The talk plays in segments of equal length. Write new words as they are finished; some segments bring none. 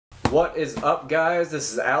What is up, guys?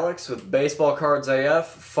 This is Alex with BaseballcardsAF.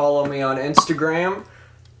 Follow me on Instagram.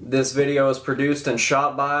 This video is produced and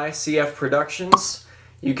shot by CF Productions.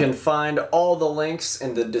 You can find all the links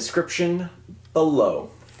in the description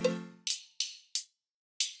below.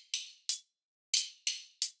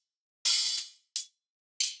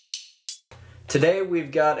 Today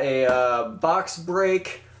we've got a box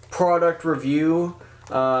break product review.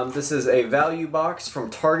 This is a value box from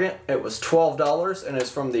Target. It was $12 and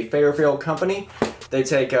it's from the Fairfield company. They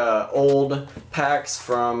take old packs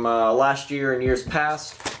from last year and years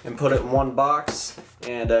past and put it in one box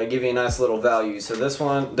and give you a nice little value. So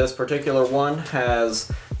this particular one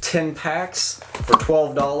has 10 packs for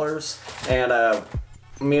 $12, and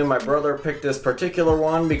me and my brother picked this particular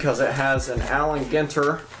one because it has an Allen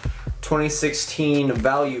Ginter 2016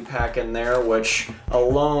 value pack in there, which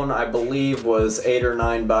alone I believe was $8 or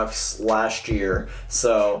 $9 last year.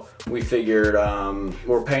 So we figured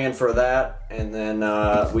we're paying for that, and then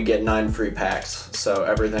we get 9 free packs. So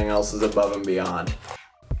everything else is above and beyond.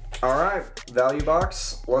 Alright, value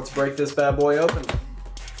box. Let's break this bad boy open.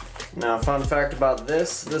 Now, fun fact about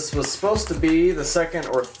this was supposed to be the second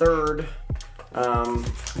or third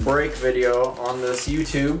break video on this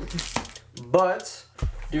YouTube, but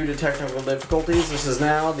due to technical difficulties, this is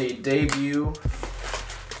now the debut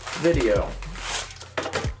video.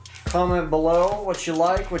 Comment below what you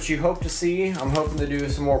like, what you hope to see. I'm hoping to do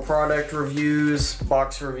some more product reviews,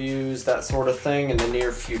 box reviews, that sort of thing in the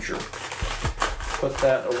near future. Put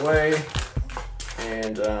that away,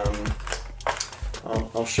 and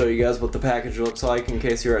I'll show you guys what the package looks like in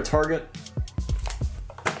case you're at Target.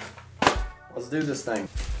 Let's do this thing.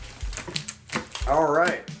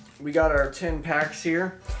 Alright. We got our 10 packs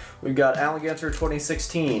here. We've got Allen Ginter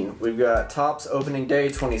 2016. We've got Topps Opening Day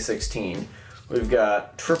 2016. We've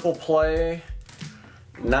got Triple Play.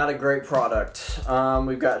 Not a great product.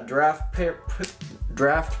 We've got draft picks.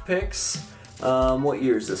 What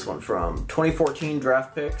year is this one from? 2014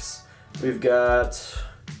 draft picks. We've got,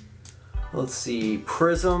 let's see,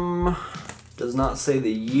 Prism. Does not say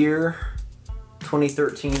the year.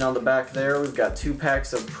 2013 on the back there. We've got 2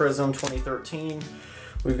 packs of Prism 2013.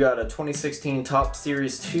 We've got a 2016 Topps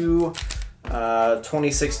Series 2,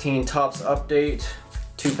 2016 Topps Update,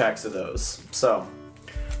 2 packs of those. So,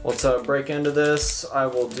 let's break into this. I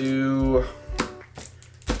will do...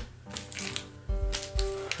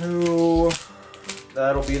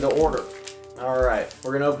 that'll be the order. Alright,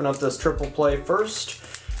 we're going to open up this Triple Play first.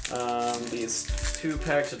 These 2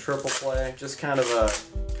 packs of Triple Play, just kind of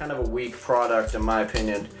a weak product in my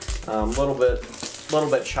opinion. A little bit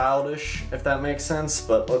childish, if that makes sense,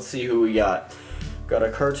 but let's see who we got. Got a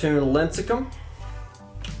cartoon Lincecum.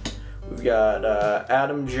 We've got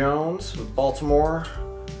Adam Jones with Baltimore.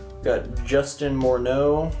 We've got Justin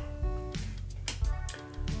Morneau.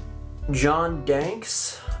 John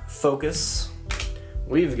Danks, Focus.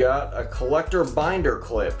 We've got a collector binder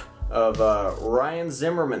clip of Ryan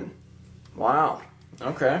Zimmerman. Wow,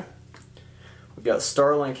 okay. We've got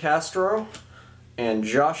Starlin Castro and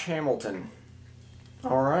Josh Hamilton.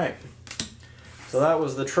 Alright, so that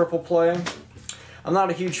was the Triple Play. I'm not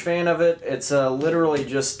a huge fan of it. It's literally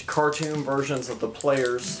just cartoon versions of the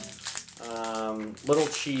players. Little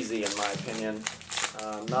cheesy in my opinion.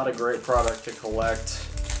 Not a great product to collect.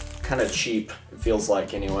 Kind of cheap, it feels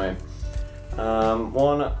like anyway. Top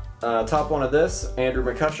one of this, Andrew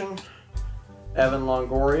McCutchen, Evan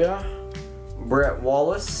Longoria, Brett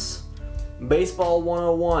Wallace, Baseball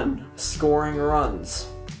 101, Scoring Runs.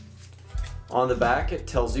 On the back, it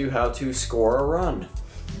tells you how to score a run.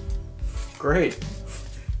 Great.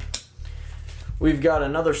 We've got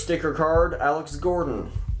another sticker card, Alex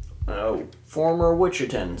Gordon, former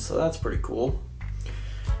Wichitan, so that's pretty cool.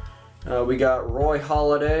 We got Roy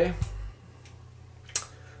Halladay,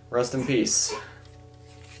 rest in peace.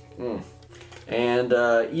 And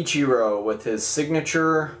Ichiro with his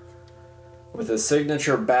signature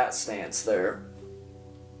bat stance there.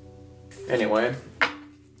 Anyway.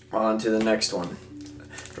 On to the next one.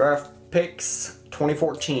 Draft Picks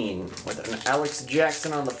 2014 with an Alex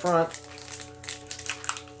Jackson on the front.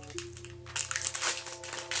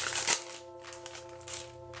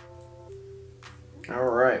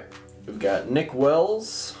 Alright, we've got Nick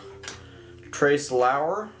Wells, Trace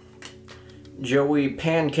Lauer, Joey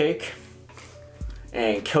Pancake,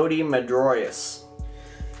 and Cody Madroyas.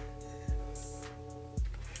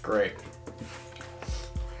 Great.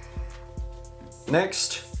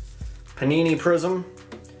 Next, Panini Prism.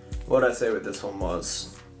 What did I say what this one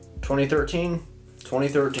was? 2013?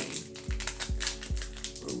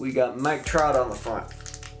 2013. We got Mike Trout on the front.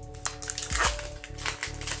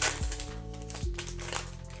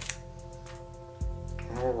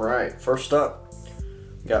 Alright, first up,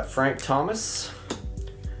 we got Frank Thomas.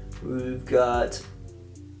 We've got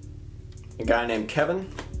a guy named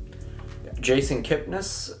Kevin, Jason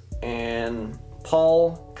Kipnis, and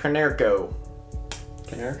Paul Konerko.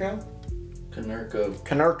 Konerko?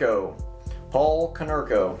 Konerko. Paul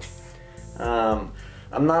Konerko.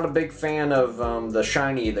 I'm not a big fan of the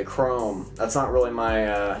shiny, the chrome. That's not really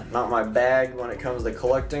my not my bag when it comes to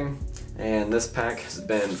collecting. And this pack has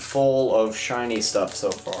been full of shiny stuff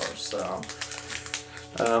so far. So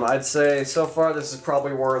I'd say so far this is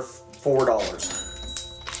probably worth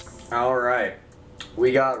 $4. All right,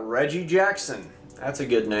 we got Reggie Jackson. That's a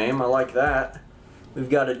good name. I like that. We've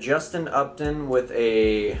got a Justin Upton with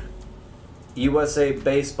a USA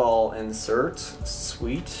Baseball insert.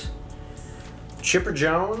 Sweet. Chipper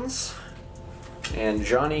Jones and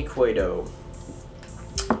Johnny Cueto.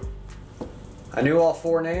 I knew all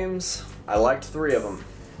 4 names. I liked 3 of them.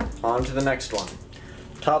 On to the next one.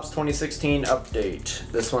 Topps 2016 update.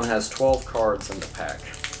 This one has 12 cards in the pack.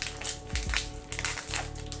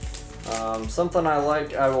 Something I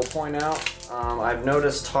like, I will point out. I've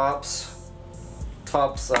noticed Topps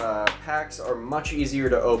packs are much easier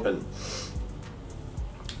to open.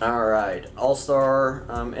 Alright, All-Star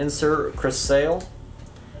insert, Chris Sale,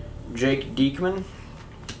 Jake Diekman,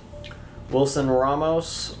 Wilson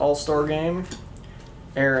Ramos, All-Star game,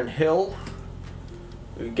 Aaron Hill.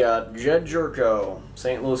 We've got Jed Jerko,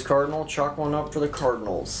 St. Louis Cardinal, chalk one up for the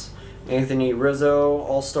Cardinals. Anthony Rizzo,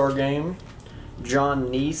 All-Star game, John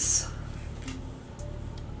Neese,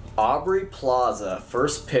 Aubrey Plaza,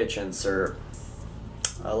 first pitch insert.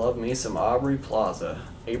 I love me some Aubrey Plaza.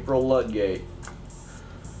 April Ludgate.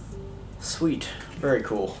 Sweet, very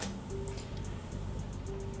cool.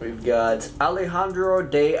 We've got Alejandro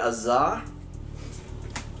de Aza,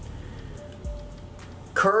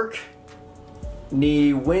 Kirk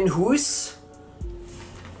Niewinhuis,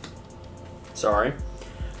 sorry,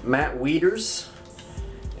 Matt Wieters,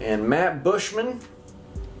 and Matt Bushman,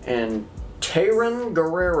 and Taron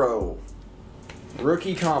Guerrero.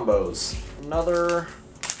 Rookie combos. Another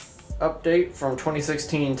update from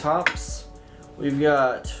 2016 Topps. We've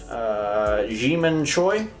got Ji-Man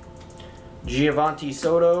Choi, Giovanni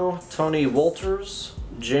Soto, Tony Wolters,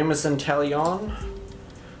 Jameson Taillon,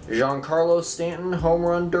 Giancarlo Stanton Home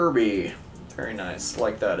Run Derby. Very nice,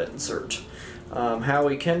 like that insert.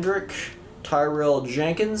 Howie Kendrick, Tyrell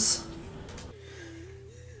Jenkins.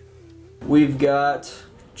 We've got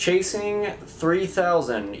Chasing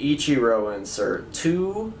 3000 Ichiro insert,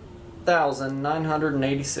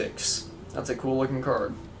 2,986. That's a cool looking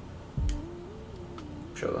card.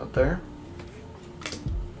 Show that there.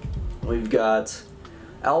 We've got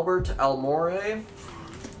Albert Almore,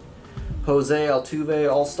 Jose Altuve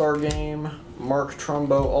All-Star Game, Mark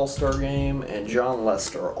Trumbo All-Star Game, and John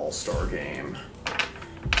Lester All-Star Game.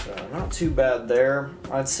 So not too bad there.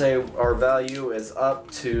 I'd say our value is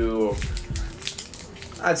up to,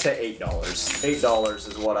 I'd say $8. $8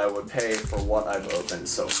 is what I would pay for what I've opened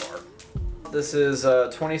so far. This is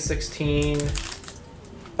a 2016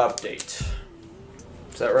 update.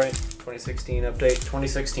 Is that right? 2016 update?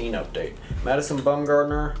 2016 update. Madison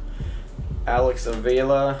Bumgarner, Alex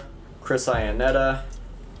Avila, Chris Iannetta,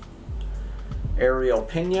 Ariel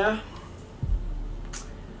Pena,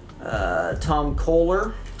 Tom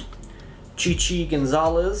Kohler, Chichi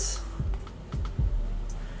Gonzalez,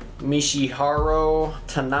 Michiharu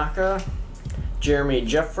Tanaka, Jeremy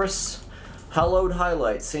Jeffress. Hallowed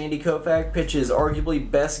highlights. Sandy Koufax pitches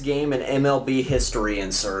arguably best game in MLB history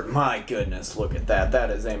insert. My goodness, look at that. That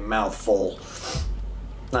is a mouthful.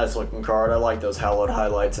 Nice looking card. I like those hallowed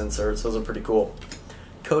highlights inserts. Those are pretty cool.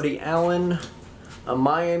 Cody Allen, a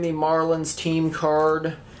Miami Marlins team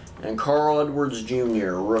card, and Carl Edwards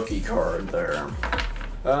Jr. rookie card there.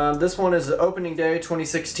 This one is opening day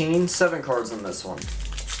 2016. 7 cards in this one.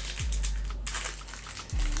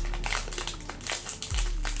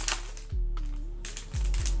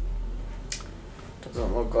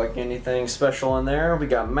 Doesn't look like anything special in there. We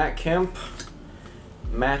got Matt Kemp,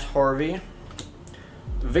 Matt Harvey,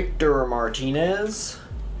 Victor Martinez.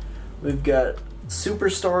 We've got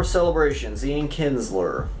Superstar Celebrations, Ian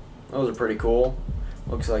Kinsler. Those are pretty cool.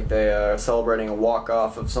 Looks like they are celebrating a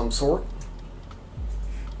walk-off of some sort.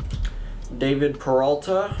 David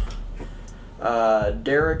Peralta,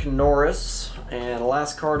 Derek Norris, and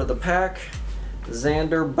last card of the pack,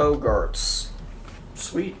 Xander Bogaerts.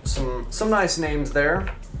 Sweet, some nice names there.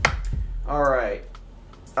 Alright,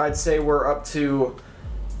 I'd say we're up to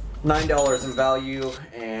 $9 in value,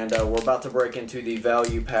 and we're about to break into the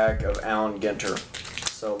value pack of Allen Ginter.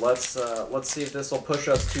 So let's see if this will push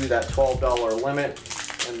us to that $12 limit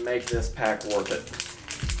and make this pack worth it.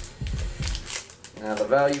 Now the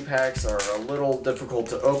value packs are a little difficult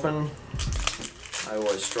to open. I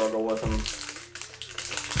always struggle with them.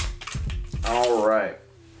 Alright.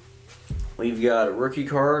 We've got a rookie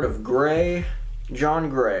card of Gray, John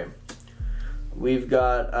Gray. We've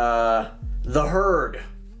got The Herd,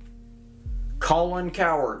 Colin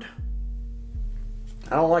Coward.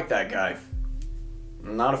 I don't like that guy.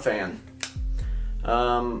 I'm not a fan.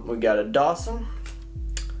 We got a Dawson.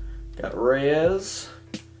 Got Reyes.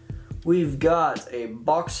 We've got a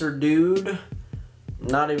Boxer Dude.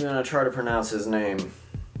 Not even gonna try to pronounce his name.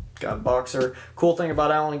 Got Boxer. Cool thing about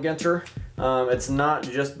Allen Ginter, it's not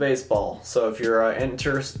just baseball. So if you're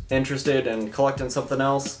interested in collecting something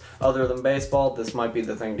else other than baseball, this might be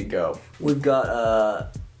the thing to go. We've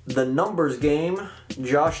got the numbers game,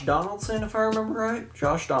 Josh Donaldson, if I remember right.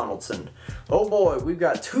 Josh Donaldson. Oh boy, we've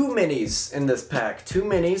got 2 minis in this pack. 2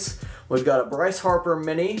 minis. We've got a Bryce Harper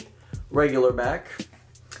mini, regular back.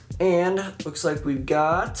 And looks like we've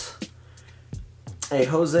got a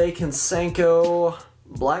Jose Canseco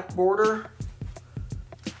black border.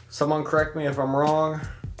 Someone correct me if I'm wrong.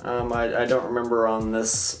 I don't remember on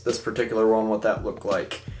this particular one what that looked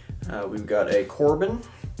like. We've got a Corbin.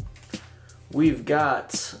 We've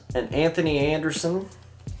got an Anthony Anderson.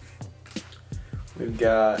 We've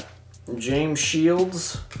got James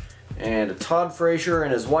Shields and a Todd Frazier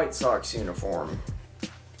in his White Sox uniform.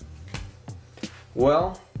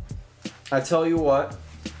 Well, I tell you what,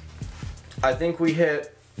 I think we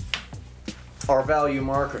hit our value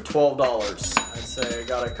mark of $12. I'd say I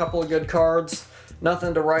got a couple of good cards,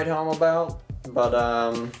 nothing to write home about, but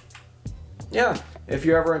yeah, if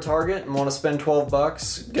you're ever in Target and want to spend 12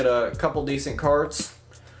 bucks, get a couple decent cards,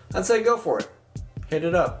 I'd say go for it. Hit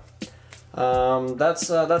it up. That's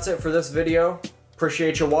it for this video.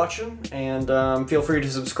 Appreciate you watching, and feel free to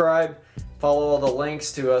subscribe. Follow all the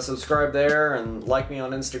links to subscribe there, and like me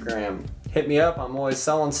on Instagram. Hit me up, I'm always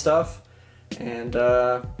selling stuff. And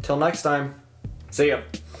till next time, see ya.